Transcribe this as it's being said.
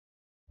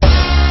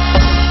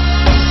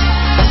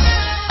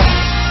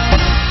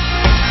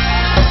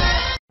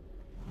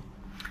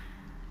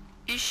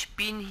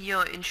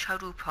hier in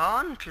Shado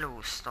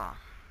Kloster.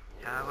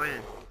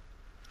 Jawohl.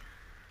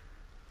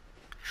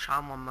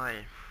 Schauen wir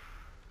mal,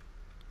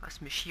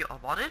 was mich hier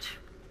erwartet.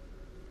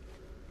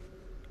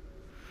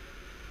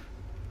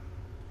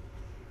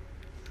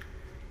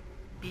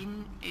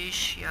 Bin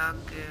ich ja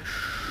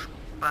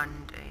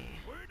gespannt,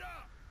 ey.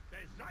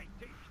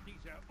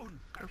 Oh,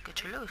 geht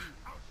schon los.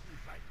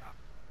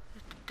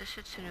 Das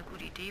jetzt eine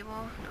gute Idee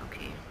war?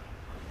 Okay.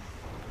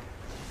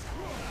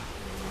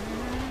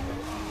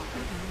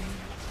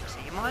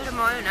 Sehen wir halt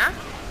mal, ne?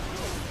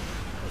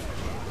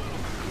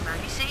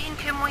 Na, wie sehen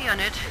können wir ja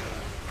nicht.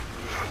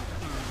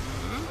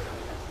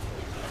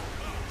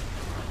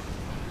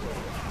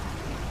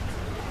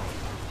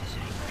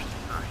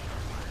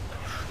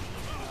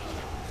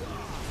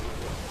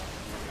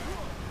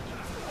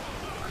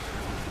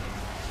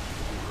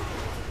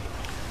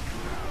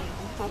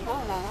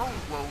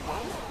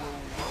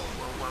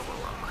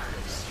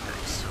 Das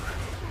ist so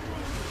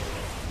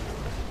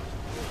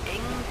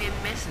eng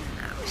bemessen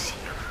aus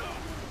hier.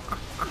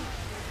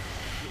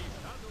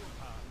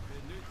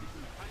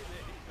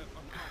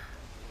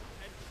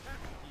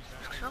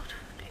 Was gesagt?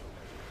 Nee.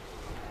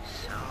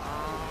 So.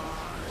 Ach,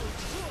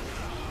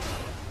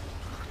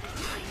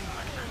 du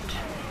Heimatland.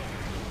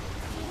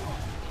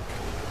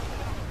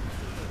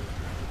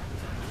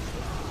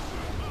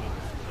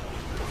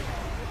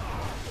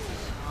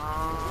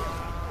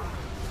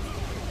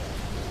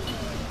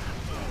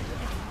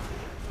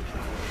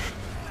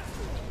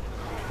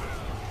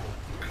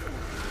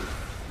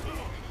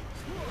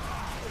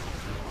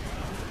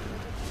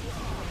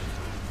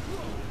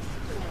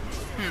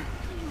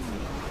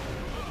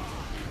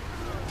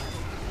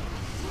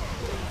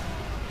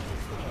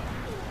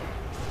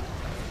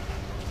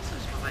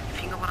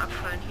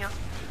 Hier.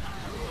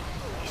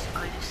 Ist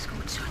alles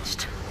gut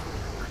sonst.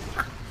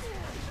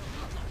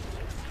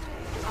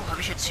 Oh,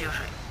 habe ich jetzt hier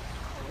schon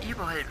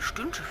über eine halbe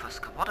Stunde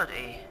fast gewartet,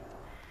 ey.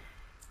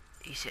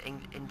 Ist ja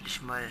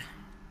endlich mal.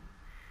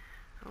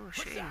 Oh,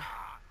 schön.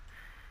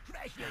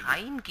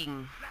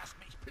 Reinging. Lass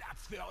mich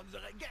Platz für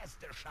unsere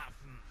Gäste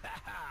schaffen. Der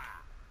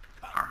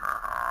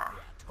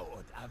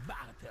Tod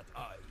erwartet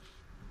euch.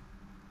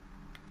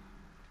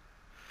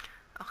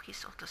 Ach, hier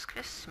ist auch das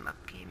Quest zum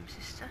Abgeben,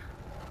 siehst du?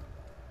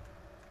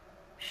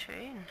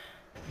 Schön.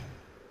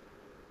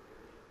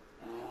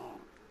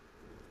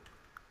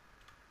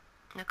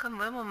 Na komm,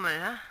 wollen wir mal,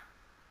 ne?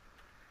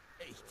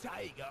 Ich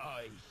zeige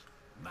euch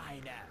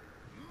meine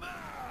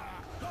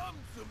Macht. Komm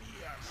zu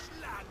mir,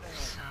 Schlange.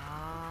 So.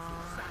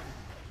 Zusammen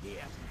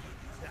werden wir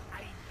diese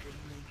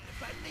Eindringlinge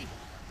vernichten.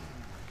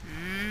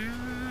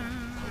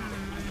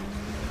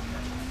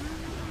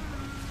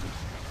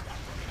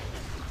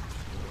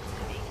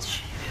 Bewegt sich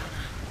schwer.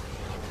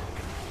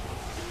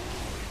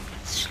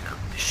 Jetzt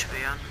Schlangen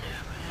beschweren.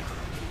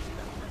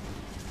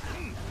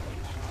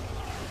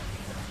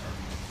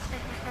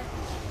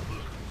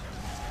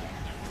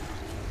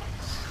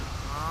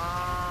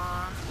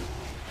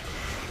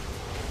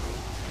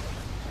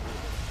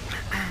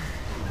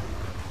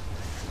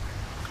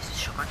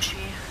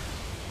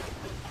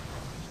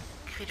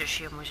 Kritisch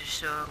hier, muss ich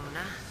sagen,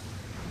 ne?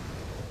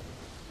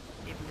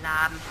 Neben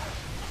Laben.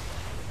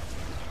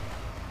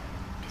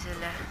 Bisschen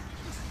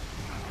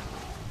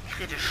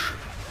kritisch.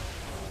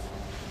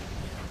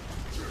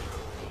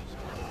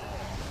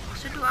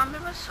 Machst du Arme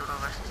was? Oder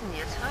was ist denn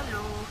jetzt?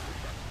 Hallo?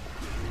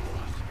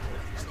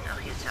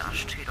 Ach, jetzt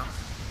erst wieder.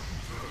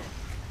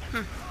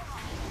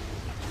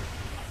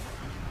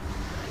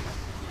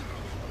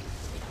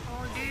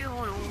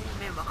 Hallo,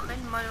 wir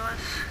machen mal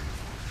was.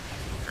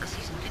 Aus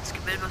diesem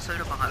Blitzgebälber soll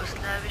doch mal raus,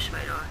 glaube ich,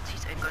 weil da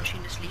zieht ein ganz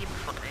schönes Leben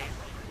fort, ey.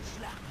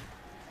 Schlange,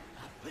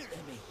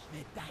 erfülle mich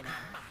mit deiner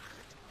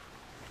Macht.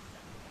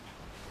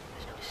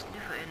 Was ist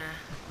denn für eine?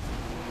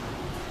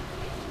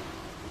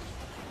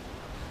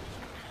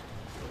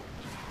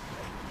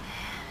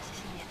 Was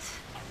ist denn jetzt?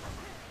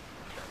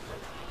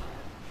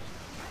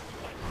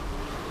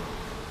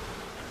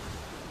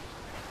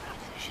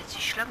 Soll ich jetzt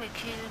die Schlange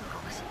killen?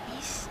 Oh, was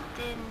ist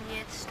denn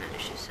jetzt? Soll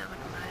ich das aber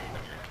mal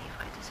Energie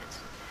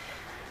freizusetzen?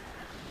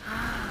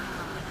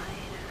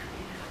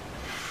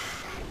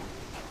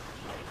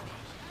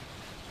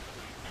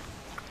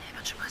 Der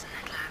wird schon passen,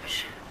 glaube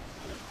ich.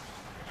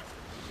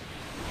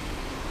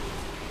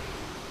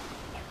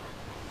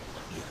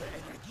 Ihre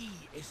Energie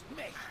ist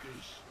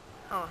mächtig.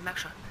 Oh, merk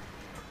schon.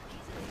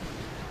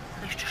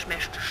 Richtig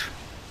mächtig.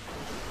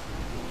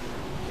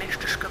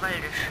 Mächtig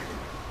gewaltig.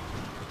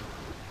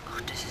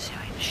 Ach, das ist ja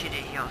eine Schäde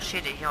hier,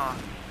 Schäde hier.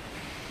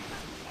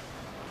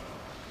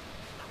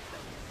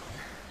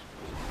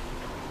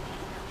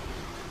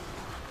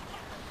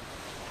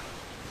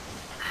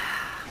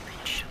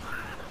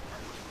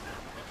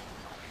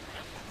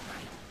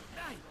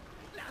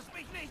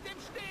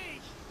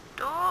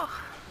 Doch.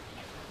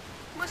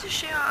 Muss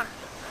ich ja.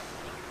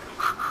 Ich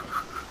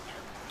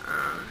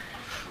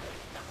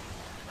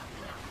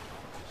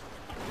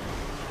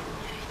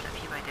glaube,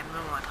 hier bei dem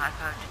Nummer 3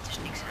 wird sich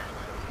nichts.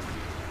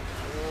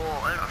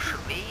 Oh, alter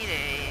Schwede,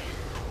 ey.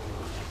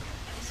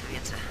 So,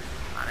 jetzt.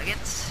 Weiter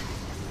geht's.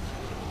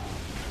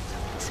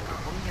 Jetzt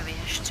warum hier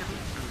wenig zu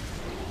unten.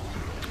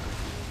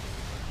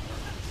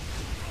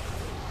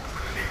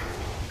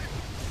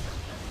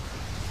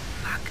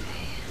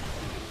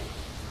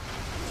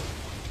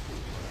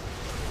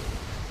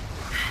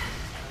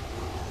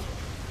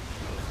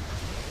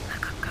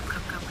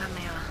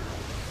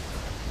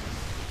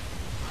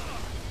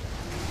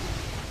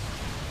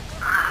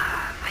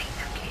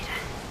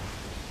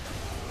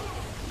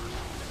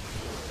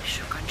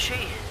 schön.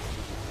 Ja,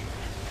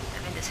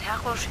 wenn das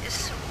herrlich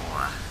ist,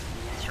 boah,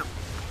 das wird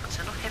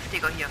ja noch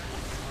heftiger hier.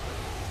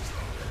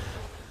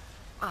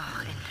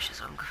 Ach, endlich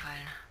ist er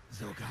umgefallen.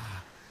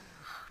 Sogar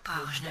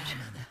Brauch ich nicht.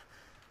 zusammen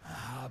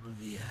haben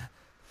wir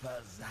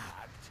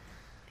versagt.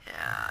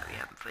 Ja,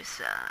 wir haben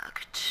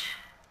versagt.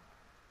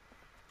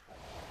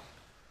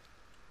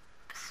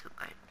 So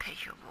ein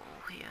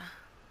Pecherbuch hier.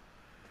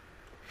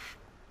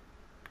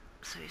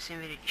 So, hier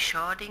sehen wir die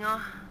Schadinger.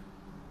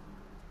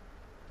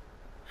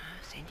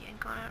 Sehen die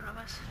gar nicht, oder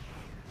was?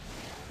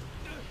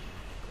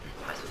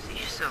 Was weiß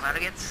ich. So, weiter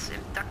geht's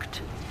im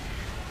Takt.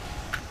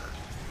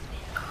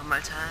 Oh,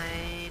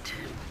 Mahlzeit.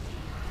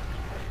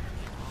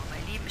 Oh,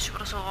 mein Leben ist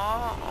wieder so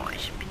rar. Oh,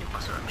 ich bin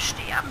immer so im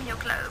Sterben hier,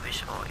 glaube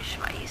ich. Oh, ich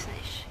weiß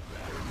nicht.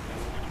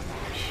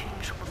 Ich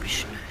bin schon ein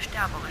bisschen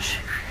sterberisch.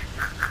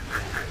 Das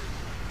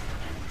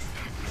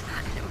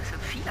ist immer so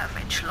viel auf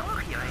einen Schlag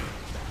hier, ey.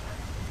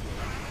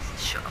 Das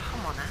ist schon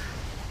Hammer, ne?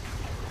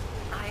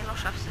 Heiler,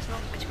 schaffst du es noch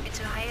mit mir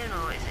zu heilen,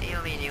 oder ist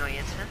eher weniger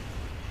jetzt, ne?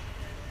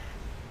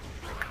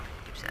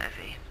 Gibt's auf,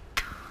 ey.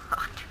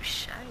 Ach du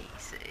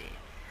Scheiße, ey.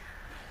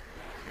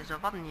 So,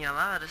 warten hier,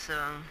 war das so?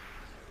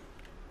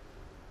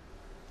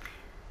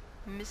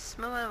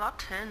 Müssen wir mal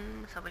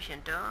warten. Was habe ich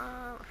denn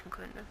da auf dem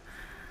Konto?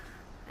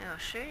 Ja,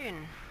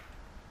 schön.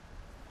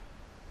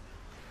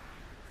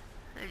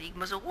 Da liegen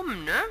wir so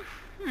rum, ne?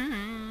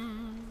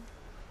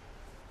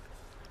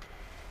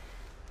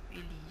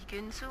 Wir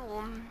liegen so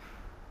rum.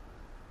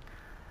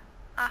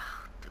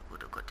 Ach, du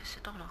guter Gott, das ist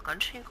ja doch noch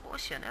ganz schön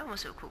groß hier, ne, wenn man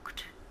so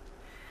guckt.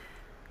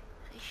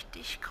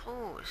 Richtig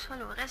groß.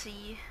 Hallo,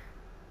 Ressi.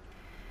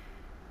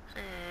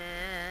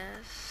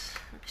 Ress.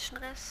 Ein bisschen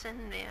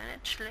Ressen wäre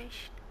nicht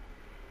schlecht.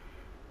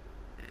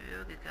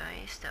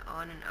 Würgegeister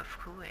ahnen auf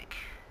Kuhig.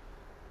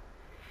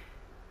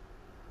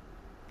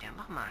 Ja,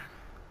 mach mal.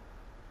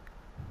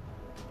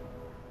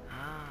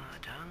 Ah,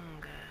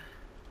 danke.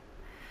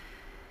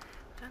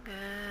 Danke.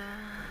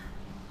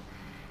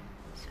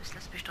 So, jetzt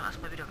lass mich doch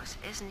erstmal wieder was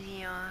essen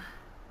hier.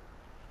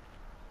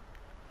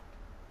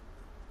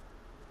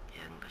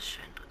 Irgendwas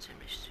scheint trotzdem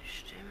nicht zu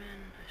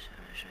stimmen. Das ist ja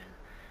schön.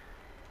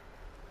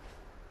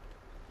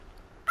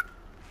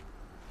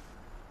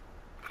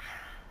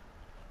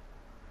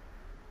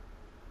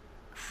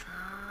 So.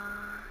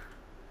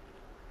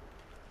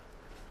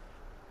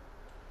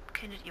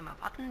 Könntet ihr mal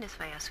warten? Das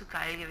war ja so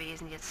geil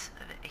gewesen jetzt.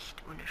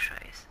 Echt ohne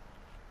Scheiß.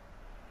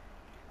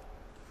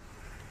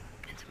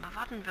 Wenn sie mal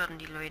warten würden,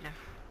 die Leute.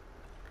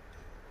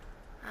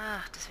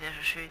 Ach, das wäre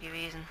schon schön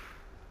gewesen.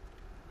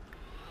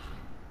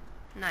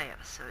 Naja,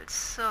 was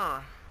soll's. So.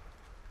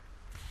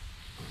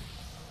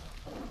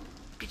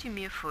 Bitte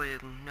mir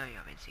folgen.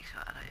 Naja, wenn es nicht so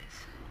weiter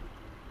ist.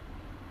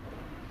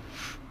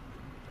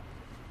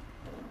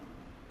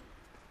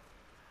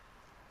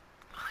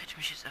 Ach, hätte ich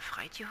mich jetzt auf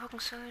Freitag hocken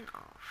sollen?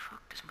 Oh, fuck,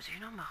 das muss ich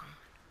noch machen.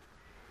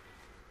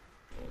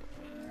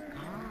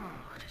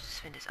 Oh, das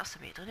ist, wenn du das erste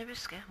Mal drin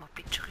bist, gell? Man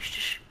blickt schon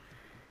richtig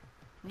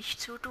nicht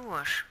so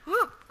durch.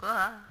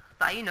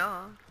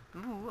 Beinahe.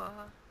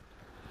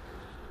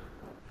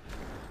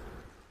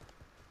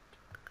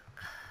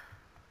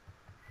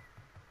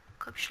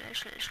 Komm, schnell,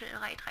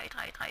 reit.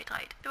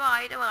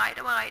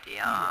 Immer reit,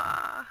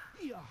 ja.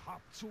 Ihr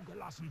habt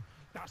zugelassen,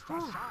 dass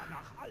das Schah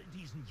nach all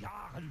diesen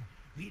Jahren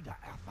wieder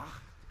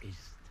erwacht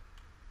ist.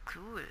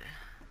 Cool.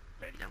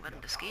 Wie lange wird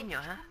denn das gehen,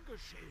 ja, hä?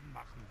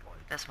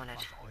 Das war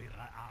nicht.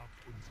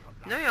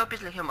 Naja, ein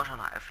bisschen können wir schon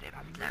noch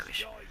aufnehmen, glaube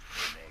ich.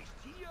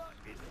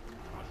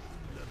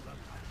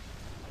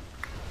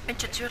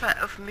 Mensch, jetzt hört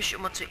er auf mich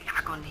immer zu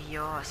ärgern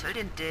hier. Was soll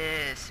denn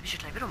das? Bin ich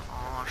gleich wieder am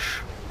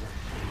Arsch.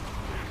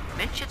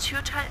 Mensch, jetzt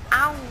hört halt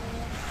auf.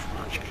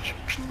 Oh, ich krieg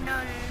einen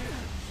Knall.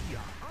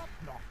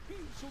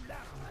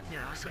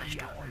 Ja, hast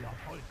recht.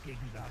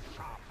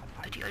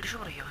 Die alte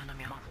Schurde hier hinter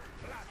mir.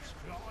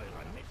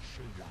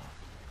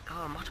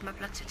 Oh, macht mal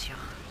Platz jetzt hier.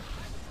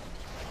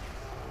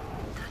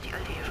 Da, die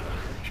alte hier schon.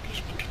 Ich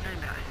krieg einen Knall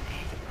mehr alten,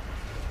 ey.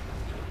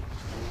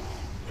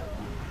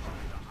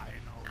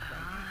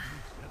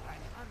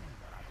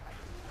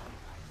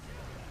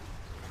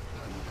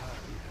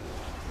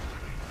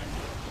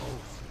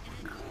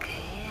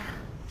 Okay.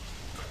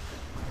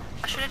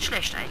 War schon nicht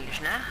schlecht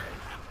eigentlich, ne?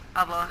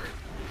 Aber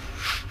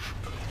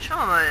schauen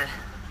wir mal.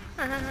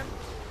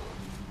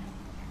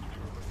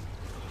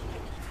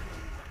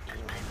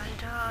 Einmal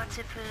da,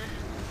 Zipfel.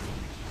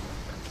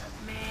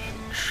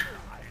 Mensch.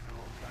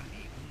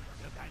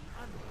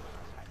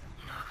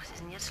 Oh, was ist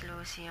denn jetzt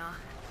los hier?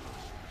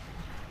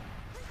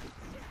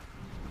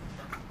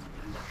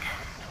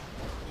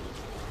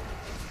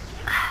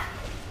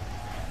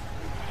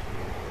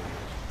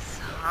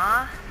 So.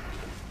 Ach,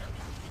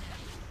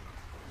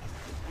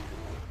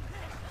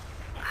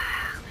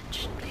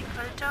 Mensch, bleib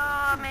voll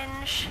da,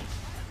 Mensch.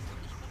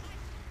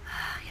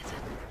 Ach, jetzt.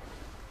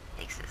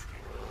 Nächstes.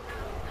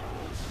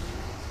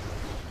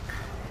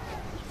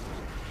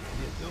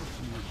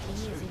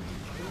 Hier sind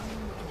die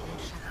Blumen in den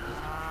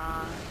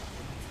Schatten.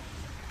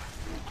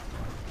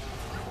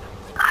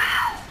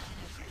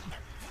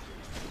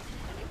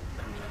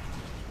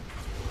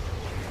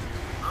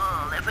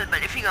 Oh, er fällt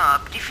mal die Finger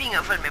ab. Die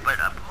Finger fallen mir bald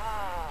ab.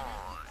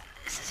 Oh,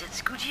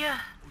 gut hier?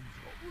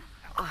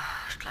 Oh,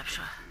 ich glaube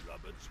schon.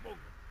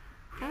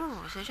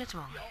 Was soll ich jetzt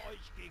machen? Ihr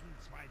euch gegen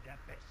zwei der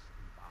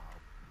Besten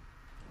behaupten.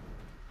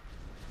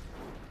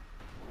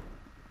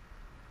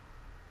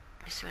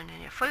 Wir sollen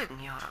denn ja folgen,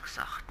 hier hat er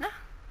gesagt, ne?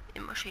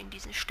 Immer schön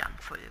diesen Stern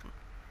folgen.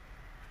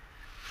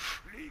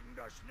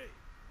 Fliegender Schnee,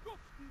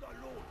 duftender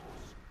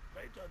Lotus,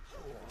 weiter zu.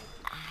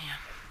 Ja.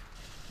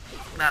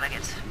 Weiter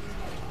geht's.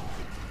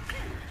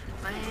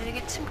 Weiter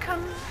geht's im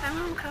Kampf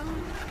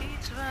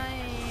geht's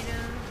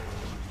weiter.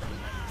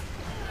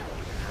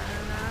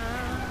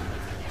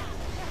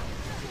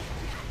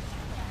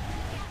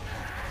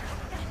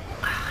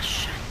 Ach,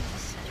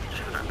 Scheiße, ich bin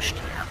schon wieder am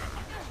Sterben.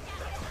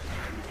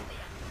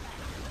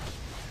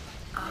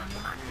 Oh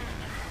Mann.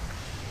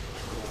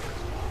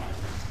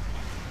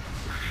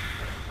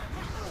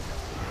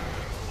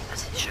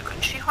 Das ist schon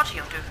ganz schön hot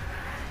hier, du.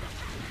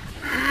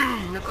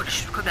 Na gut,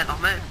 ich komme ja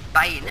nochmal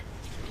bei, ne?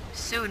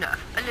 So, na, auf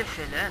alle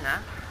Fälle,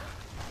 ne?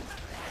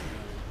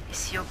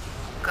 Ist hier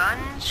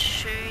ganz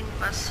schön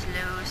was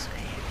los,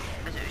 ey.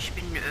 Also ich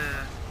bin,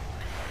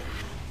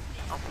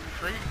 auch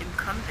voll im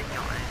Kampf, ja,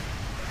 ey.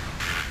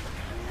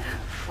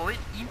 Voll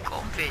im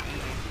Kampf, ey.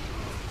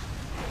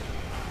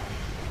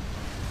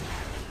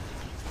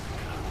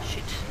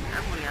 Shit, na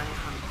wohl ja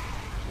von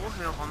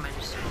Ohrhörer,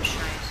 Mensch, so ein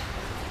Scheiß.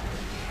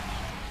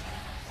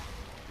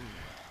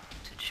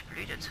 Das ist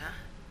blöd jetzt, hä?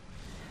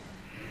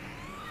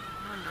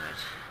 Oh,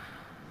 Leute.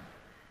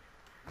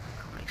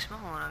 Kann man nichts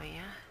machen, oder wie,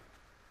 ja?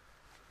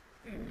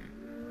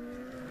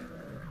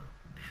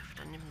 Ich hoffe,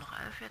 dann nimm noch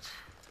auf jetzt.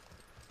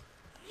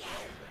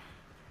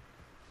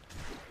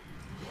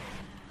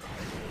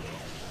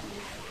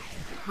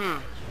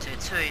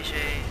 Jetzt höre ich,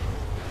 ey.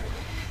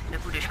 Na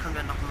gut, ich komme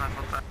dann noch mal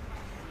vorbei.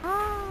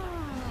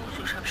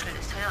 So, ich habe schnell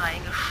das Teil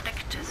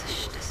reingesteckt, dass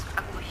ich das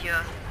Akku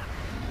hier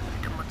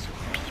wieder mal zu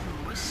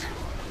piepen muss.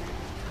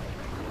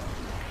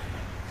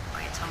 Oh,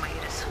 jetzt haben wir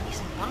hier das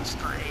riesen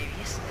Monster, ey.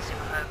 Wie ist denn das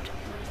überhaupt?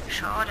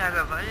 Schau der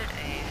Gewalt,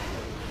 ey.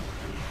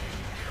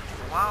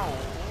 Wow,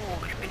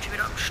 oh, ich bin schon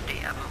wieder am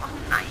Sterben. Oh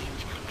nein,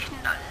 ich krieg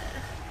Knall.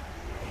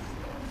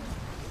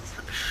 Das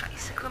wird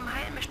scheiße. Komm,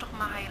 heil mich doch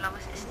mal, Heiler.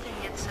 Was ist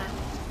denn jetzt?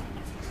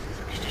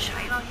 Richtig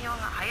Heiler hier?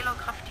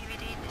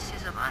 Heilerkraft-DVD? Ist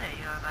diese Wade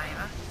hier dabei,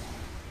 wa?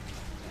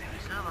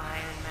 Selber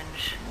heilen,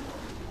 Mensch.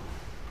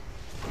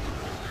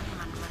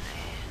 Mann,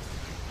 ey.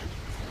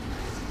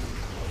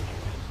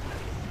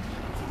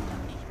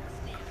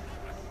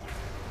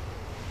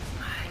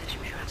 Heil ich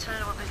mich jetzt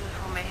selber ein bisschen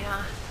vor mir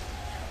her.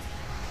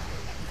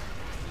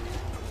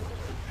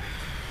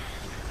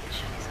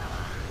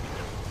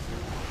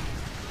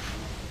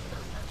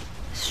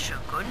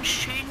 Ganz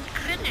schön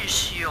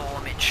kritisch hier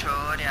mit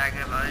Schau der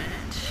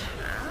Gewalt.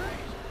 Ja?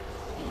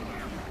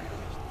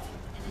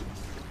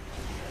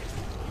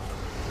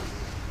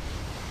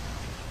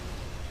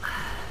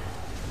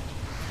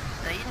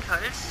 Na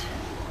jedenfalls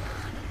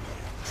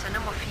ist ja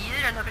nicht mehr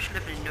viel, dann habe ich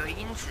Level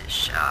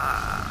 90.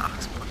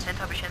 18%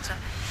 habe ich jetzt.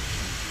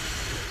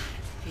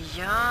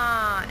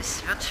 Ja,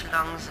 es wird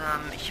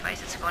langsam. Ich weiß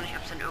jetzt gar nicht,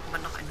 ob es dann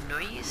irgendwann noch ein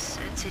neues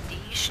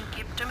CD-chen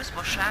gibt. Da müssen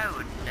wir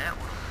schauen, ne?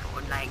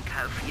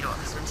 Online-Kauf wieder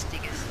oder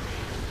sonstiges.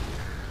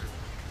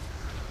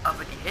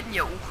 Aber die hätten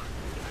ja auch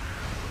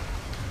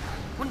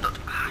 100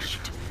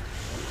 shit,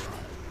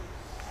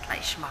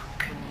 gleich machen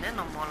können, ne,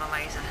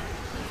 normalerweise.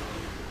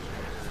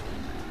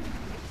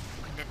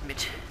 Und nicht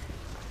mit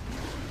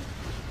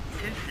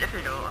 5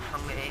 Level da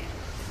anfangen, ey.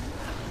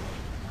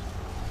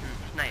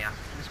 Naja,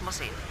 müssen wir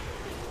sehen.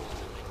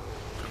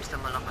 Ob es da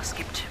mal noch was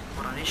gibt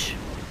oder nicht.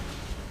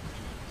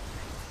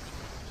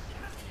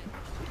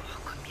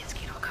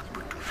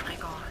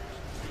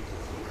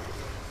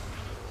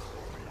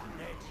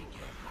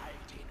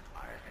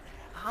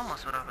 Haben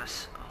wir's oder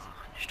was?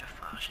 Ach, nicht, da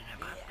frage ich ihn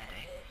überhaupt nicht,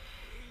 ey.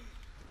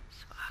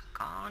 Es war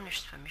gar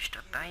nichts für mich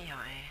dabei, ja,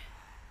 ey.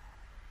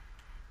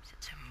 Ist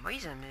jetzt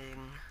Mäuse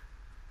mögen.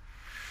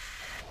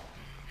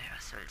 Na,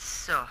 was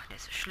soll's? So,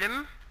 nicht so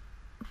schlimm.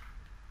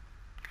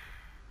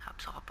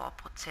 Hab's auch ein paar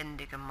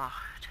Prozente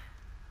gemacht.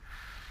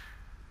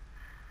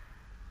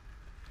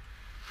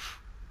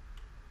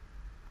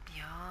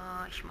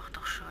 Ja, ich mach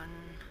doch schon.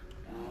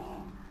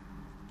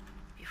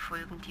 Wir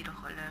folgen die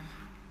doch alle.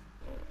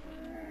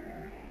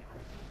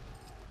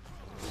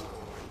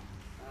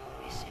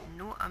 Wir sind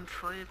nur am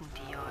Folgen,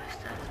 die ist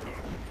das.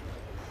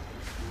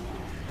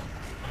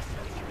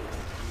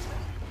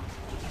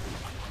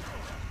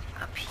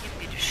 Ab hier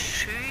bitte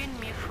schön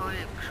mir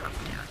folgen,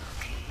 schreibt der.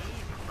 Okay,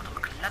 machen wir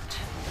doch glatt.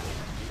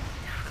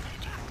 Ja,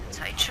 die ganze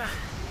Zeit schon.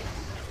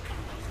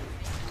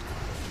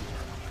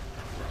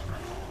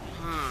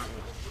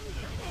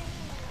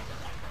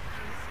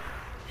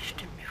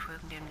 Stimmt, wir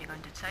folgen dem die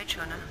ganze Zeit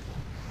schon, ne?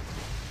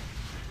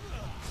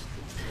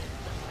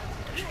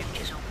 Da schwebt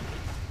hier so.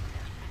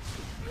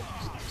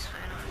 Was ist das für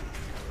einer?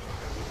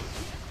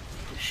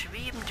 Der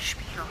schwebende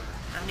Spieler.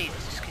 Ach nee,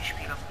 das ist kein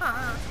Spieler.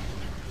 Ah.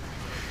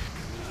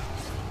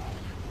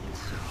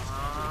 So.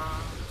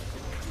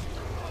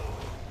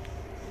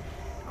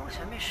 Oh, ist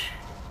für mich.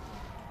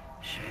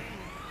 Schön.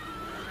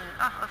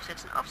 Ach,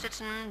 aufsetzen,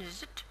 aufsetzen.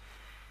 Sit.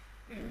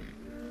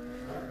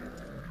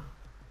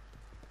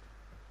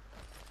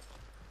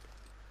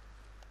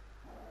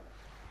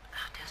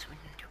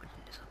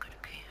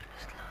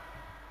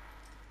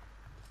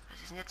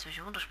 jetzt? Soll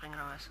ich runterspringen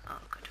oder was? Oh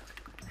Gott, oh Gott,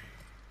 oh Gott.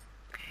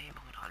 Okay,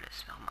 machen wir doch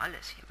alles. Wir haben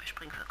alles hier. Wir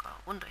springen sogar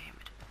runter hier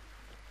mit.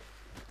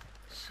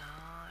 So,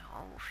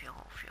 hier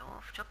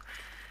rauf, Tschock.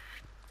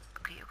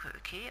 Okay, okay,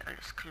 okay,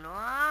 alles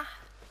klar.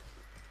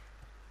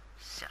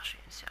 Sehr schön,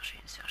 sehr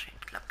schön, sehr schön.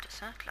 Klappt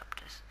es, ne?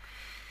 Klappt es.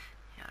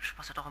 Ja,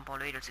 Spaß hat doch ein paar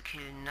Leute zu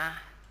killen, ne?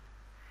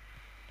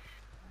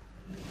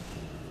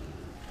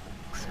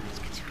 So,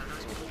 jetzt geht's wieder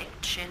los mit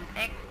Action,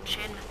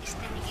 Action. Was ist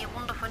denn hier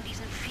runter von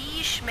diesem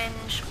Viech,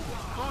 Mensch?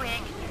 Go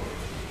weg.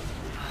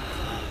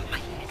 Oh,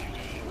 meine Güte,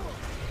 ey.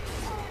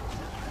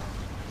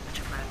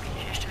 Manchmal bin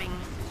ich echt wegen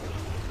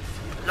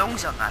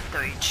langsam auf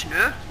Deutsch,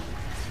 ne?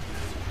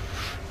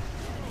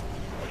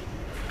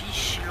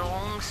 Bisschen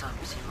langsam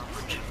sind wir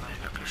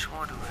manchmal, wirklich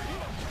schade.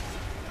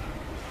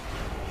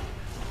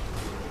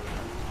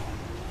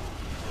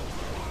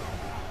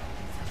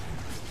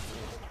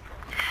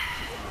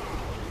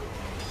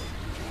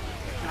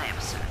 Naja,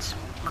 was soll's.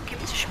 Man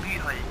gibt sich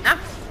Mühe halt, ne?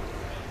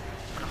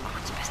 Oder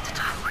macht das Beste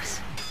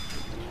draus.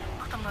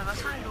 Mach doch mal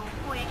was, hallo,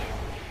 ruhig.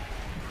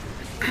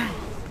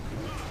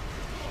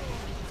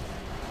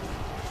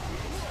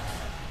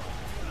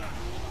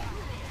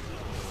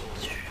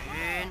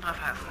 Schön drauf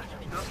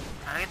aufhalten. Ja,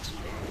 da geht's.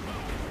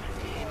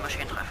 Immer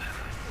schön drauf aufhalten.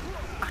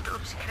 Ach, da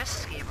oben ist die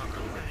Questgeber,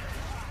 cool.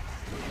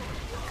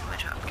 Kann man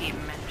schon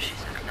abgeben, Mensch,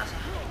 ist ja klasse.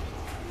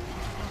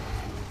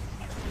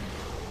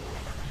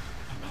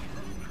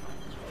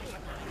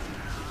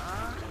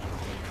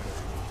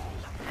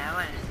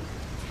 Jawohl.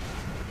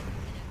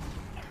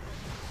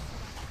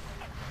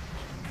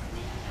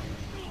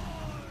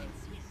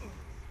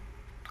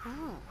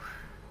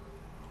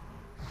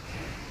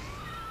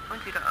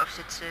 Und wieder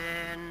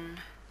aufsitzen.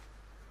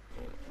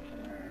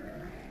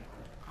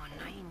 Oh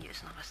nein, hier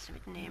ist noch was zu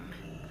mitnehmen.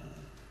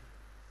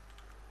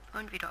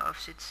 Und wieder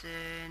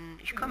aufsitzen.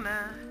 Ich komme.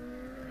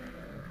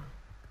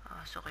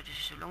 Oh, sorry, dass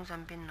ich so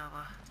langsam bin,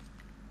 aber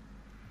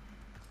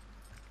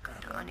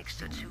kommt auch nichts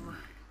dazu.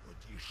 Und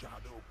die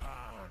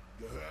Shado-Pan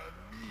gehören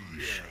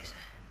mir. Scheiße.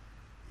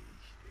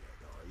 Ich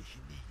werde euch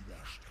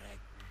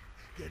niederstrecken.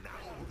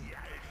 Genau wie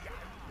all die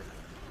anderen.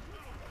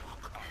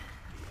 Kommt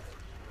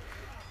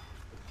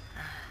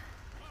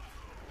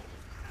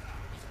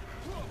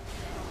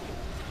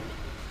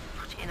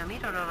Macht die einer mit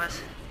oder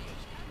was?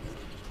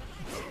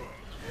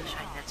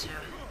 Scheint nicht so.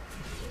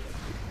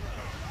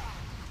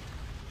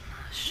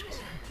 Ah,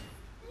 Scheiße.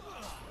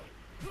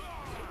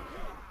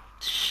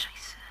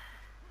 Scheiße.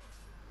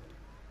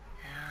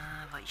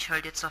 Ja, war ich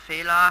halt jetzt der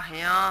Fehler.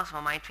 Ja, das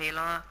war mein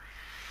Fehler.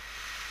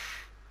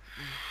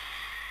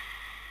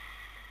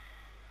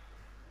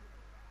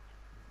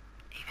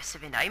 Ey, weißt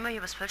du, wenn du einmal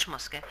hier was falsch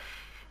machst, gell?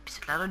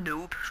 Bist du leider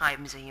Noob,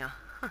 schreiben sie hier.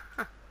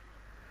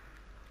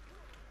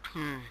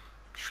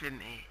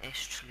 Schlimm, ey,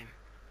 echt schlimm.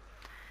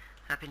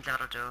 Ich bin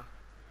leider da.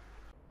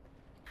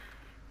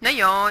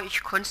 Naja,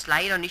 ich konnte es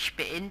leider nicht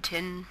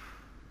beenden.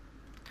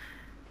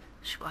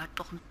 Ich war halt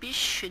doch ein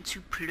bisschen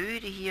zu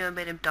blöde hier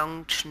bei dem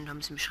Dungeon.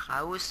 Haben sie mich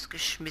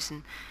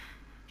rausgeschmissen.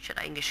 Ich hätte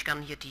eigentlich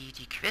gern hier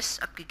die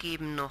Quest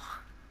abgegeben noch.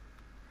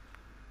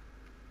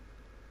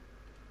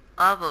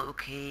 Aber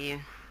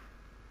okay.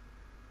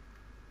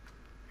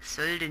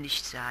 Sollte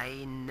nicht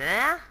sein,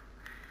 ne?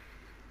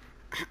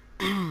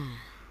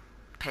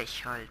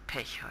 Pech halt,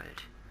 Pech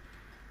halt.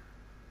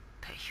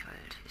 Pech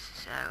halt. Ist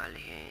es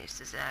ärgerlich, ey.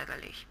 Ist es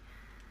ärgerlich.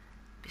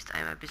 Bist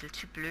einmal ein bisschen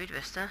zu blöd,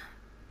 weißt du?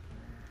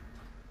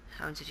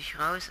 Hauen sie dich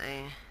raus,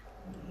 ey.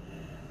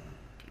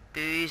 Die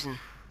Bösen.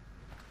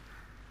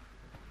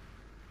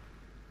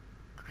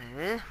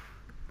 Okay.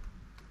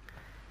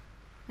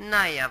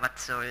 Naja,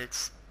 was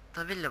soll's.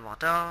 Der Wille war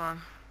da.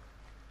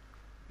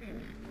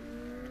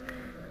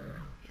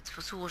 Jetzt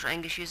versuche ich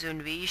eigentlich hier so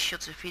einen Weg hier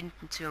zu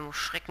finden zur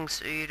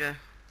Schreckensöde.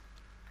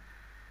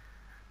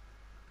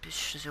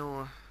 Bisschen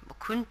so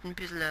erkunden, ein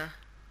bisschen.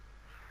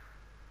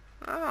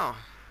 Ja.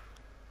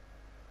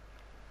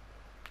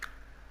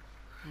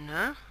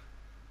 Ne?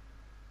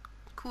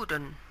 Gut,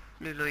 dann,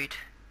 ne Leute.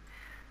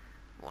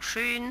 War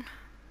schön.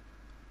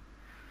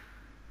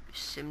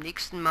 Bis zum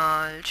nächsten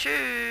Mal.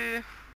 Tschüss.